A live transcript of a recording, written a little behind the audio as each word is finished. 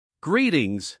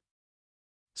Greetings!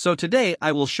 So today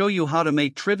I will show you how to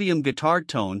make TRIVIUM guitar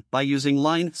tone by using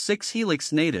Line 6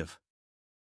 Helix Native.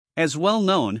 As well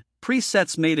known,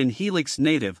 presets made in Helix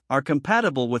Native are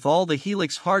compatible with all the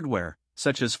Helix hardware,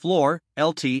 such as Floor,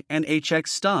 LT and HX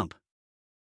Stomp.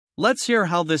 Let's hear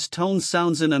how this tone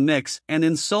sounds in a mix and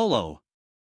in solo.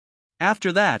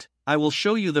 After that, I will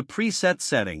show you the preset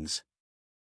settings.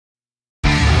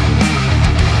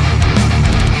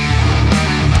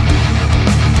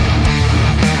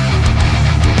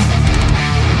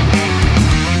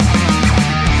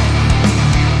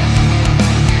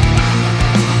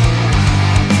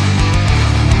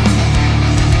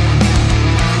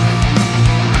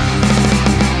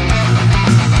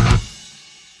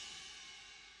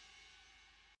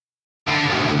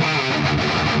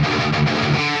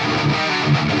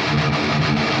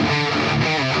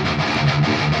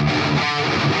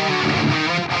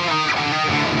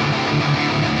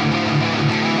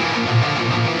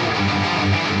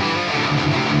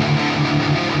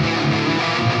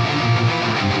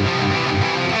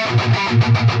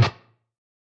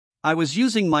 I was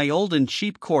using my old and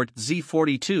cheap Cort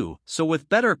Z42, so with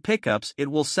better pickups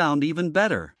it will sound even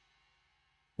better.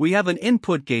 We have an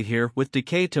input gate here with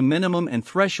decay to minimum and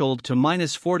threshold to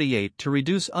 -48 to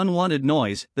reduce unwanted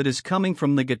noise that is coming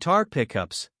from the guitar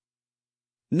pickups.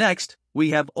 Next, we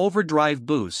have overdrive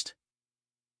boost.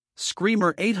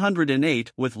 Screamer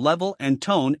 808 with level and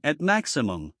tone at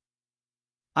maximum.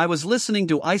 I was listening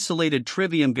to isolated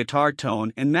TRIVIUM guitar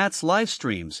tone and Matt's live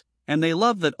streams, and they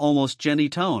love that almost Jenny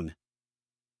tone.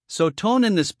 So tone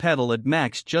in this pedal at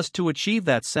max just to achieve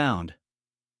that sound.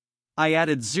 I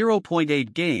added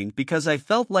 0.8 gain because I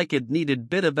felt like it needed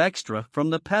bit of extra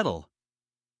from the pedal.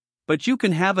 But you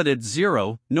can have it at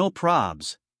 0, no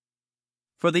probs.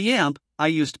 For the amp, I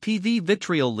used PV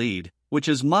Vitriol lead, which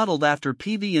is modeled after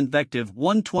PV Invective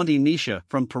 120 Nisha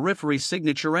from Periphery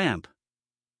Signature Amp.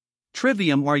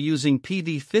 TRIVIUM are using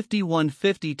PV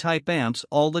 5150 type amps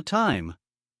all the time.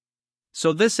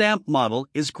 So this amp model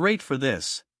is great for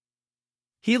this.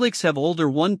 Helix have older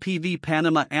 1PV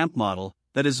Panama amp model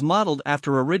that is modeled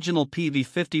after original PV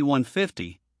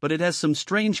 5150, but it has some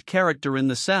strange character in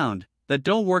the sound that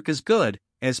don't work as good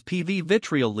as PV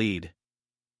Vitriol lead.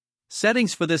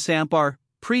 Settings for this amp are: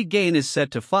 pre-gain is set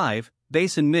to 5,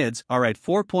 bass and mids are at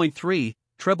 4.3,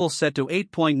 treble set to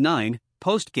 8.9,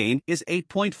 post-gain is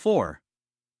 8.4.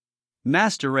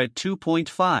 Master at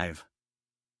 2.5.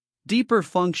 Deeper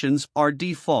functions are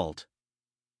default.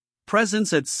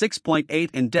 Presence at 6.8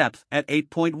 and depth at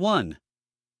 8.1.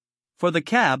 For the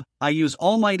cab, I use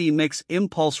Almighty Mix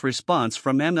Impulse Response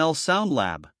from ML Sound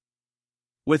Lab.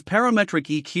 With parametric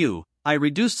EQ, I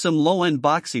reduced some low-end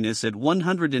boxiness at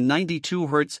 192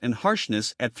 Hz and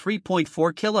harshness at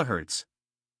 3.4 kHz.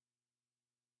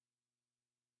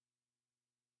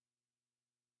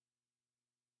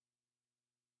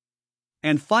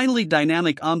 And finally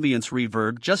dynamic ambience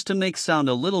reverb just to make sound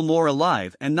a little more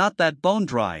alive and not that bone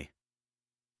dry.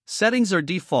 Settings are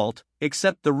default,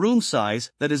 except the room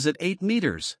size that is at 8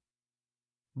 meters.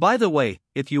 By the way,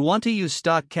 if you want to use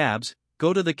stock cabs,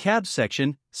 go to the cab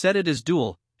section, set it as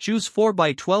dual, choose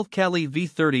 4x12 Cali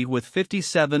V30 with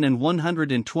 57 and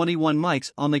 121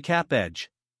 mics on the cap edge.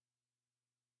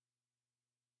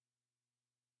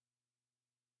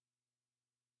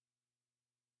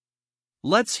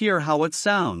 Let's hear how it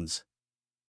sounds.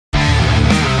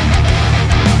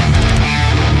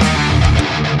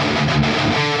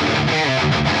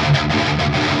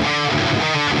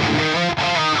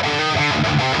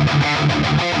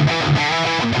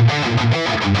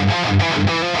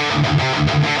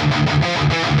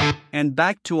 And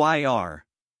back to IR.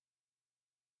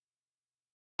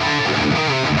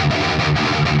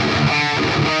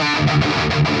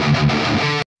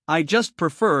 I just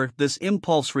prefer this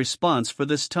impulse response for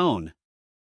this tone.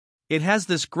 It has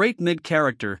this great mid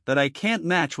character that I can't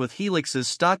match with Helix's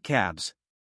stock cabs.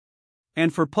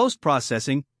 And for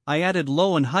post-processing, I added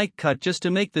low and high cut just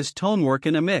to make this tone work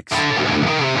in a mix.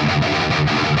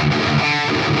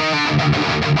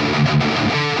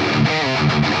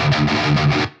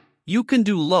 You can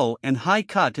do low and high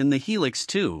cut in the Helix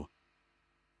too.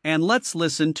 And let's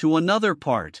listen to another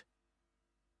part.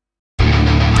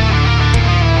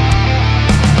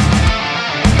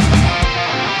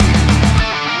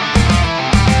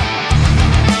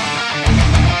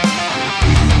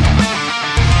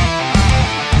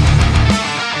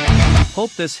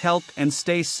 Hope this helped and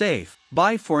stay safe.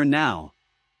 Bye for now.